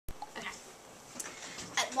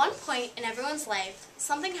one point in everyone's life,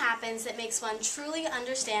 something happens that makes one truly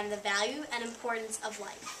understand the value and importance of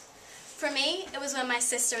life. For me, it was when my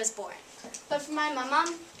sister was born. But for my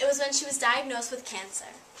mom, it was when she was diagnosed with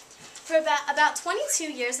cancer. For about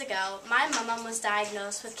 22 years ago, my mom was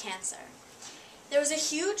diagnosed with cancer. There was a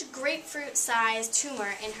huge grapefruit-sized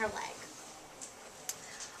tumor in her leg.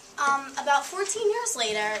 About 14 years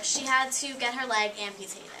later, she had to get her leg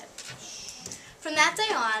amputated. From that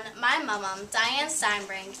day on, my mom, Diane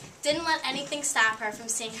Steinbrink, didn't let anything stop her from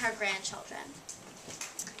seeing her grandchildren.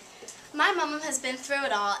 My mom has been through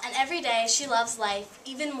it all, and every day she loves life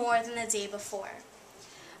even more than the day before.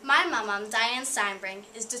 My mom, Diane Steinbrink,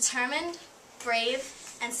 is determined, brave,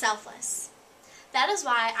 and selfless. That is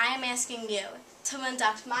why I am asking you to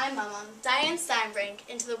induct my mom, Diane Steinbrink,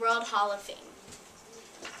 into the World Hall of Fame.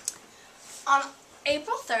 On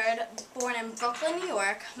April 3rd, born in Brooklyn, New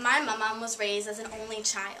York, my mom was raised as an only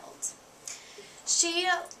child. She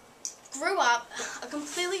grew up a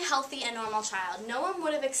completely healthy and normal child. No one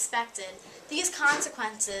would have expected these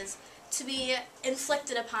consequences to be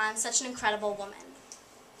inflicted upon such an incredible woman.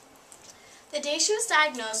 The day she was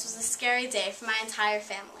diagnosed was a scary day for my entire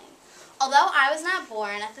family. Although I was not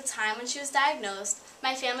born at the time when she was diagnosed,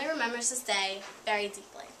 my family remembers this day very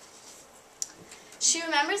deeply. She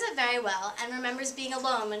remembers it very well and remembers being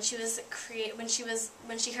alone when she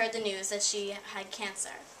heard the news that she had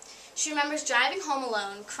cancer. She remembers driving home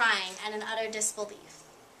alone, crying, and in utter disbelief.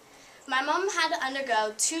 My mom had to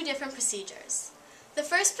undergo 2 different procedures. The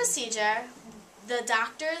first procedure, the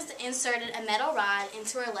doctors inserted a metal rod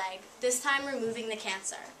into her leg, this time removing the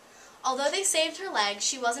cancer. Although they saved her leg,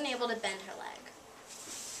 she wasn't able to bend her leg.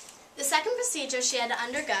 The second procedure she had to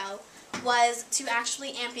undergo was to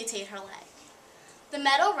actually amputate her leg. The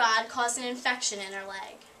metal rod caused an infection in her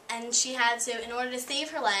leg, and she had to, in order to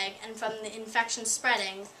save her leg and from the infection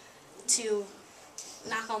spreading, to,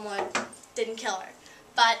 knock on wood, didn't kill her,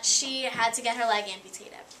 but she had to get her leg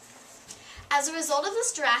amputated. As a result of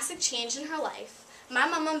this drastic change in her life, my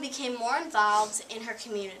mom became more involved in her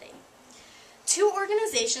community. 2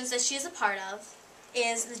 organizations that she is a part of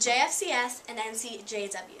is the JFCS and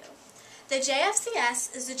NCJW. The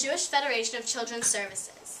JFCS is the Jewish Federation of Children's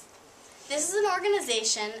Services. This is an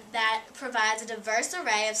organization that provides a diverse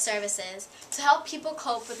array of services to help people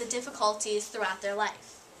cope with the difficulties throughout their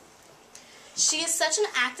life. She is such an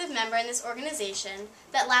active member in this organization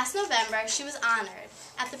that last November she was honored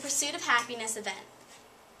at the Pursuit of Happiness event.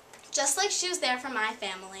 Just like she was there for my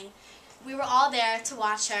family, we were all there to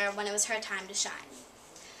watch her when it was her time to shine.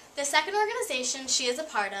 The second organization she is a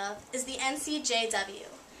part of is the NCJW,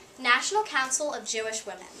 National Council of Jewish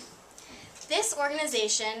Women. This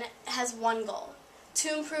organization has one goal: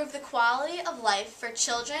 to improve the quality of life for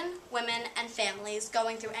children, women, and families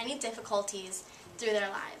going through any difficulties through their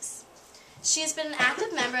lives. She has been an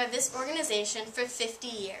active member of this organization for 50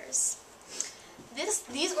 years.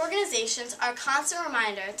 These organizations are a constant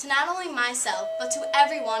reminder to not only myself, but to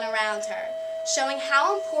everyone around her, showing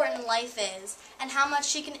how important life is and how much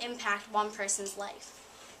she can impact one person's life.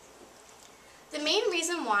 The main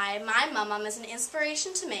reason why my mom is an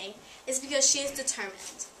inspiration to me is because she is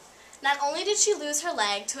determined. Not only did she lose her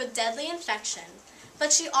leg to a deadly infection,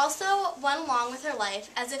 but she also went along with her life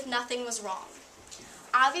as if nothing was wrong.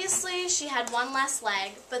 Obviously, she had one less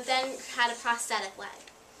leg, but then had a prosthetic leg.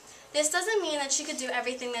 This doesn't mean that she could do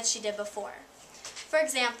everything that she did before. For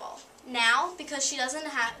example, now because she has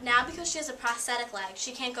a prosthetic leg,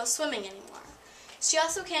 she can't go swimming anymore. She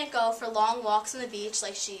also can't go for long walks on the beach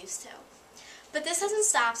like she used to. But this hasn't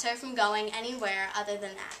stopped her from going anywhere other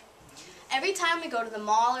than that. Every time we go to the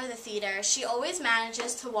mall or the theater, she always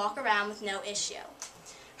manages to walk around with no issue.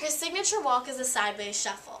 Her signature walk is a sideways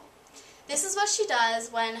shuffle. This is what she does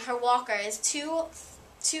when her walker is too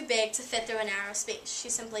big to fit through a narrow space. She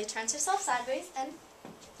simply turns herself sideways and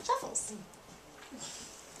shuffles.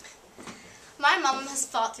 My mom has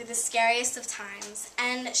fought through the scariest of times,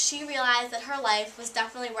 and she realized that her life was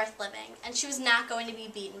definitely worth living, and she was not going to be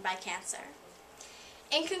beaten by cancer.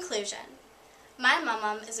 In conclusion, my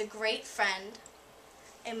mom is a great friend,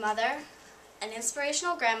 a mother, an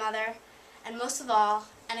inspirational grandmother, and most of all,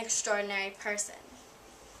 an extraordinary person.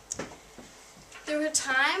 Through her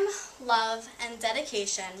time, love, and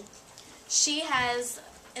dedication, she has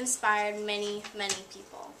inspired many, many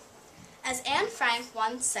people. As Anne Frank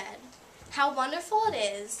once said, "How wonderful it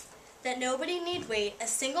is that nobody need wait a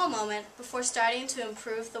single moment before starting to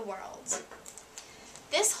improve the world."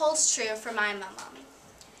 This holds true for my mom.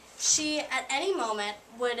 She at any moment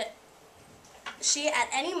would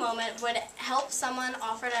help someone,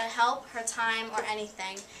 offer to help her time or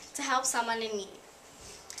anything to help someone in need.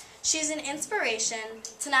 She is an inspiration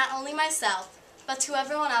to not only myself, but to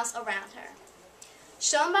everyone else around her.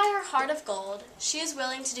 Shown by her heart of gold, she is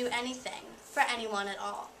willing to do anything for anyone at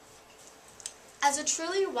all. As a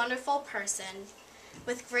truly wonderful person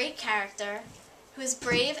with great character, who is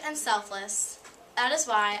brave and selfless, that is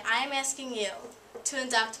why I am asking you to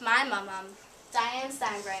induct my mum, Diane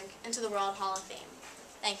Steinbrink, into the World Hall of Fame.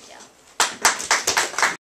 Thank you.